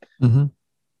MVP,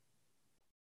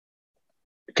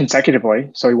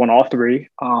 consecutively. So he won all 3.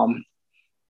 Then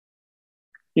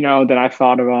I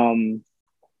thought of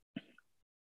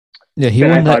he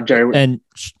won that,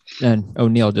 and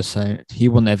O'Neal just saying he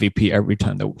won the MVP every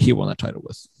time that he won the title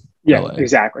with. Yeah, LA.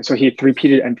 Exactly. So he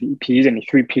 3-peated MVPs and he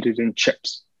 3-peated in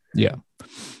chips. Yeah.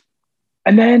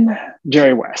 And then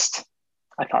Jerry West,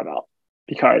 I thought about,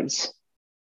 because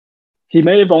he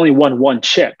may have only won 1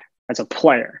 chip as a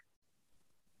player,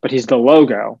 but he's the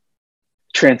logo,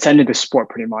 transcended the sport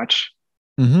pretty much.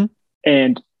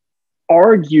 And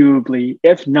arguably,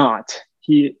 if not,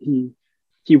 he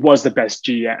was the best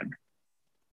GM.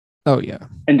 Oh yeah.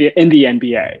 In the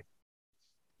NBA.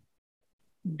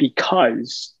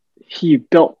 Because he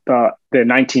built the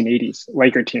 1980s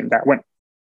Laker team that won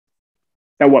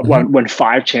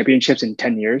 5 championships in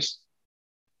 10 years.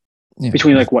 Yeah.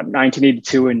 Between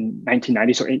 1982 and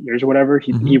 1990, so 8 years or whatever.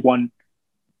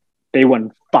 They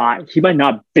won 5. He might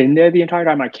not have been there the entire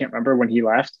time. I can't remember when he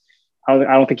left. I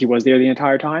don't think he was there the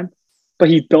entire time. But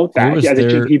he built that.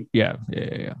 Yeah.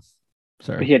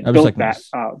 Sorry. He had built that.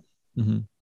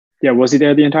 Yeah, was he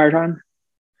there the entire time?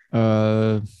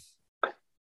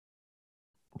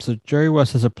 So Jerry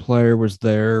West as a player was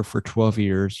there for 12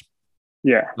 years.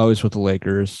 Yeah. Always with the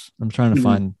Lakers. I'm trying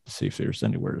to see if there's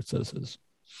anywhere it says his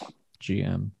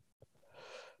GM.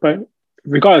 But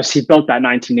regardless, he built that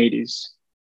 1980s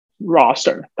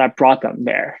roster that brought them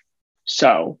there.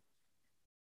 So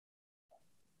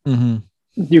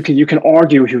you can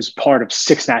argue he was part of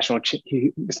 6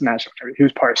 he was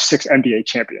part of 6 NBA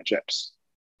championships.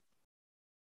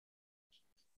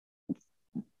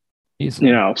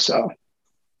 Easily. So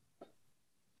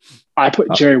I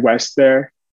put Jerry West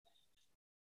there.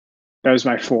 That was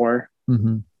my 4.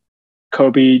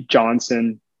 Kobe,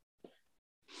 Johnson,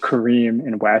 Kareem,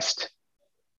 and West.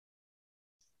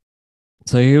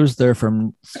 So he was there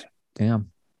from,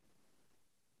 damn,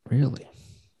 really?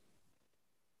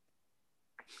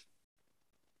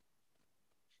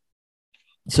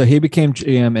 So he became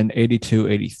GM in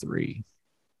 82-83.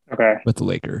 Okay. With the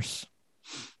Lakers.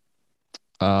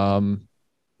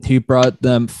 He brought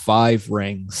them 5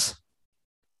 rings.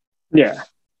 Yeah.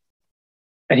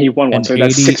 And he won one. So 80,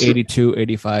 that's 6. 82,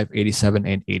 85, 87,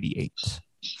 and 88.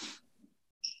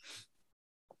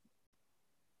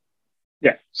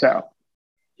 Yeah. So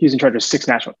he's in charge of 6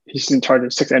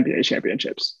 NBA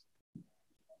championships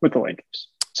with the Lakers.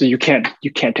 So you can't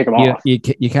take him off.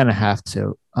 You kind of have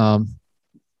to.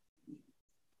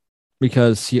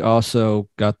 Because he also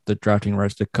got the drafting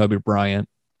rights to Kobe Bryant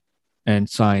and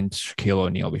signed Shaquille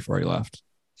O'Neal before he left.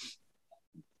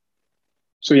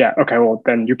 So yeah, okay, well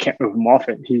then you can't move him off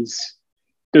it.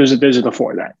 Those are the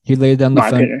 4 then. He laid down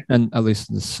and at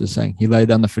least this is saying he laid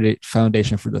down the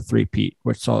foundation for the 3-peat,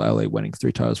 which saw LA winning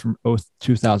 3 titles from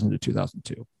 2000 to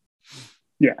 2002.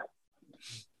 Yeah.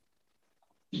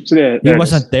 So he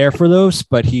wasn't there for those,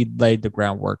 but he laid the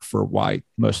groundwork for why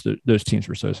most of those teams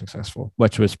were so successful,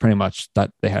 which was pretty much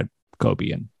that they had Kobe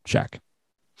and Shaq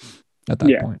at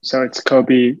that point. So it's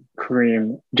Kobe,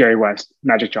 Kareem, Jerry West,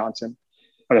 Magic Johnson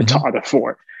are the top of the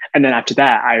 4. And then after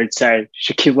that, I would say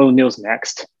Shaquille O'Neal's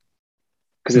next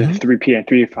because of the 3-peat and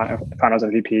 3 finals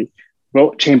MVP.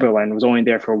 Wilt Chamberlain was only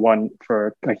there for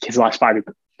his last 5,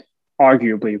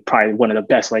 arguably probably one of the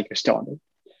best Lakers still on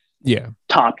the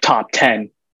top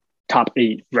 10, top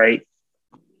 8, right?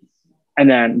 And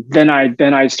then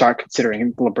I start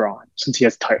considering LeBron since he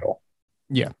has a title.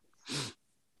 Yeah.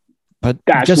 But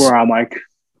that's where I'm like,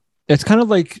 it's kind of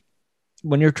like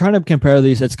when you're trying to compare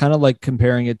these, it's kind of like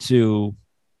comparing it to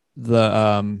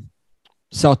the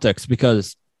Celtics,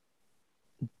 because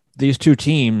these two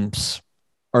teams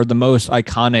are the most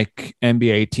iconic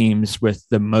NBA teams with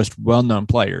the most well-known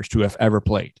players to have ever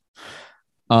played.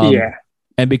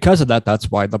 And because of that, that's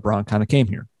why LeBron kind of came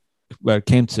here.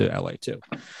 Came to LA too.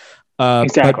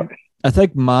 Exactly. But I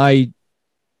think my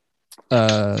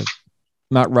Mount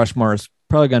Rushmore is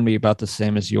probably going to be about the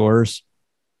same as yours.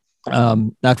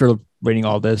 After reading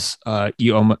all this, I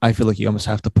feel like you almost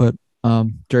have to put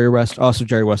Jerry West. Also,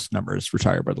 Jerry West's number is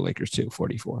retired by the Lakers too,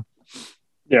 44.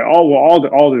 Yeah, all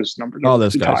those numbers. All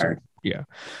those retired. Guys.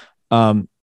 Yeah.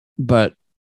 But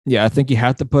yeah, I think you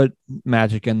have to put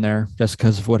Magic in there just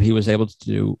because of what he was able to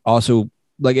do. Also,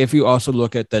 like if you also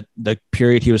look at the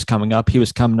period he was coming up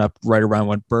right around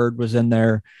when Bird was in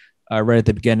there, right at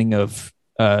the beginning of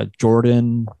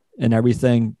Jordan and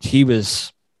everything. He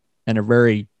was in a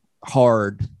very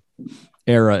hard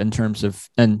era in terms of,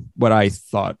 and what I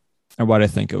thought and what I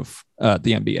think of the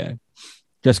NBA.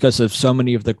 Just because of so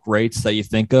many of the greats that you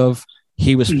think of,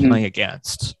 he was playing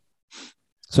against.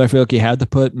 So I feel like you had to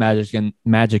put Magic in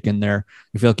there.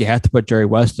 I feel like you had to put Jerry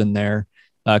West in there.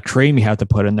 Kareem you have to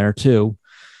put in there too.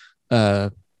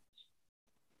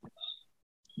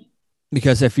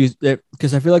 Because I feel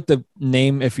like the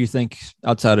name, if you think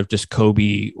outside of just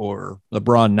Kobe or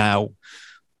LeBron now,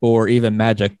 or even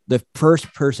Magic, the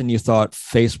first person you thought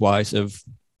face-wise of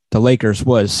the Lakers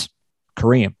was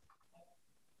Kareem.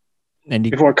 And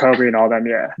before Kobe and all them,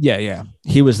 yeah,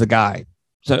 he was the guy.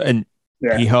 So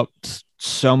he helped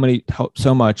so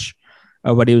much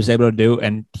of what he was able to do,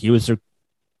 and he was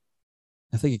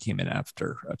I think he came in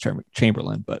after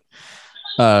Chamberlain, but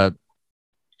the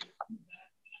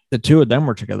two of them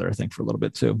were together, I think, for a little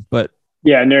bit too. But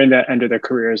yeah, near the end of their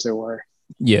careers, they were.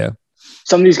 Yeah,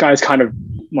 some of these guys kind of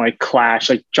like clash,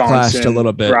 like Johnson, clashed a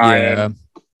little bit. Brian,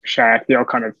 Shaq, they all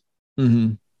kind of.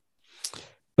 Mm-hmm.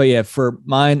 But yeah, for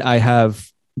mine, I have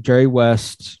Jerry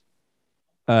West,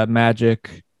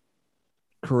 Magic,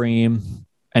 Kareem,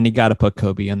 and you got to put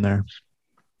Kobe in there.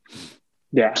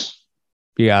 Yeah,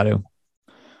 you got to.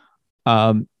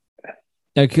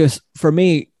 Because for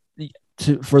me,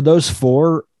 for those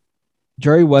four,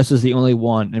 Jerry West is the only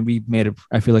one, and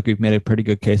I feel like we've made a pretty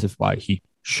good case of why he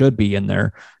should be in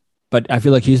there. But I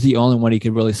feel like he's the only one you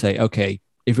could really say, okay,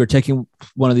 if you're taking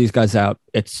one of these guys out,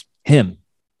 it's him.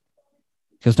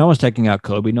 Because no one's taking out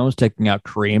Kobe, no one's taking out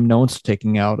Kareem, no one's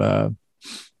taking out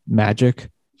Magic.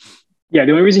 Yeah,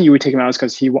 the only reason you would take him out is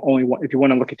because if you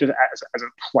want to look at it as a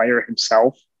player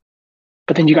himself.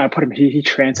 But then you got to put him. He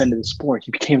transcended the sport.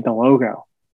 He became the logo.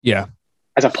 Yeah,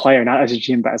 as a player, not as a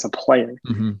GM, but as a player.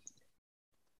 Mm-hmm.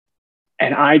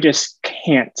 And I just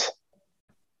can't,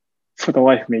 for the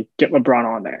life of me, get LeBron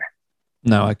on there.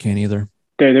 No, I can't either.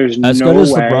 There's as no good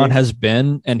as way. LeBron has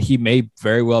been, and he may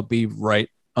very well be right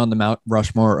on the Mount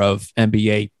Rushmore of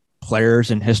NBA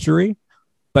players in history.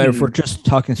 But if we're just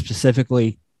talking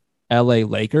specifically LA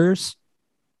Lakers,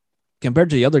 compared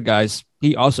to the other guys,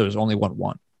 he also has only won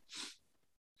one.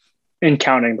 In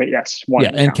counting, but yes. One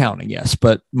in counting, yes.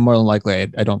 But more than likely,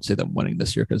 I don't see them winning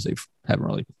this year because they haven't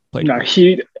really played. No,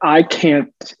 I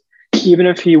can't, even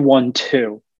if he won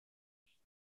two,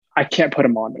 I can't put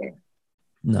him on there.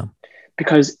 No.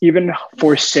 Because even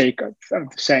for sake of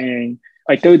saying,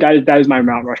 like, that is my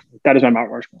Mount Rushmore. That is my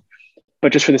Mount Rushmore.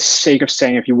 But just for the sake of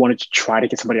saying, if you wanted to try to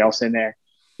get somebody else in there,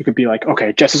 you could be like,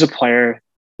 okay, just as a player,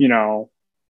 not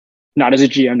as a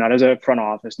GM, not as a front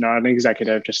office, not an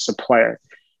executive, just as a player,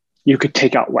 you could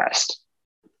take out West,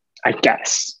 I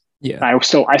guess. Yeah. I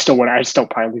still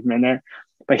probably leave him in there,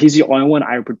 but he's the only one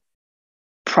I would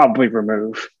probably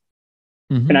remove.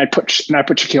 Mm-hmm. And I'd put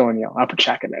Shaquille O'Neal. I'll put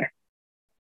Shaq in there.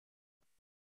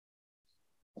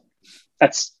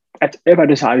 That's if I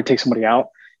decided to take somebody out,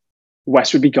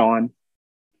 West would be gone.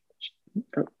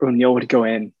 O'Neal would go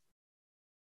in.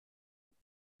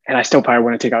 And I still probably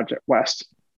wouldn't take out West.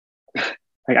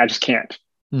 Like, I just can't.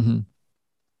 Mm-hmm.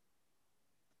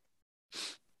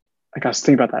 Like, I was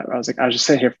thinking about that. I was just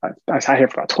sitting here. I sat here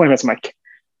for about 20 minutes. I'm like,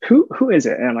 who is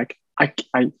it? And I'm like,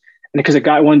 and because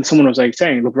someone was like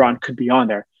saying LeBron could be on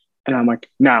there. And I'm like,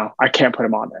 no, I can't put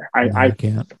him on there. I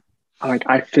can't. I'm like,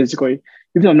 I physically,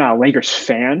 even though I'm not a Lakers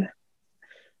fan,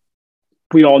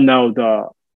 we all know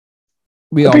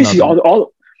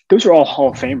all those are all Hall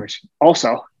of Famers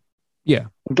also. Yeah.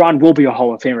 LeBron will be a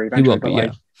Hall of Famer eventually. He will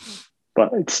be,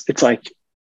 but it's like,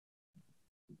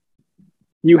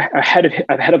 you ahead of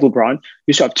LeBron,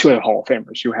 you still have two other Hall of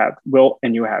Famers. You have Wilt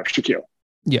and you have Shaquille.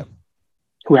 Yeah.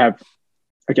 Who have,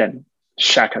 again,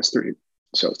 Shaq has three.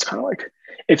 So it's kind of like,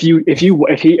 if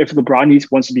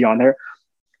LeBron wants to be on there,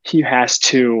 he has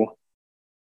to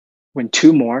win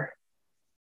two more.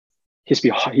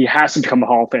 He has to become a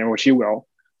Hall of Famer, which he will.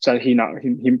 So he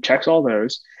checks all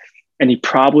those, and he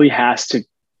probably has to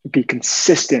be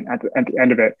consistent at the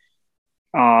end of it.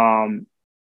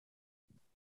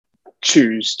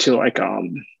 Choose to like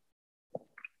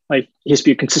he has to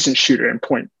be a consistent shooter and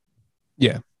point.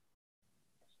 Yeah.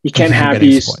 You can't have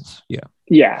these points. Yeah.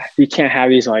 Yeah. You can't have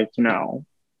these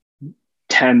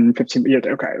 10, 15. Yeah,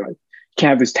 okay. Like you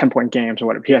can't have these 10-point games or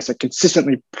whatever. He has to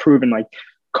consistently prove, and like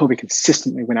Kobe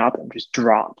consistently went out there and just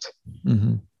dropped.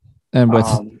 Mm-hmm. And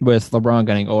with LeBron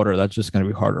getting older, that's just going to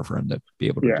be harder for him to be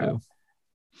able to do.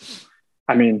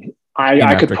 I mean,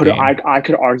 I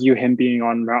could argue him being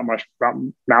on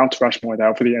Mount Rushmore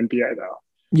though for the NBA though.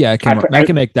 Yeah, I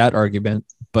can make that argument,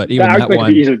 but even that one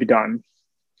could easily be done.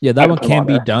 Yeah, that one can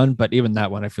be done, but even that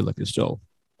one I feel like is still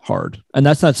hard. And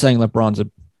that's not saying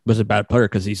LeBron was a bad player,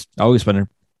 because he's always been a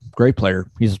great player.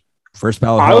 He's first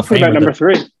ballot. I would put him at number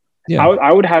 3. Yeah,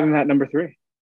 I would have him at number 3.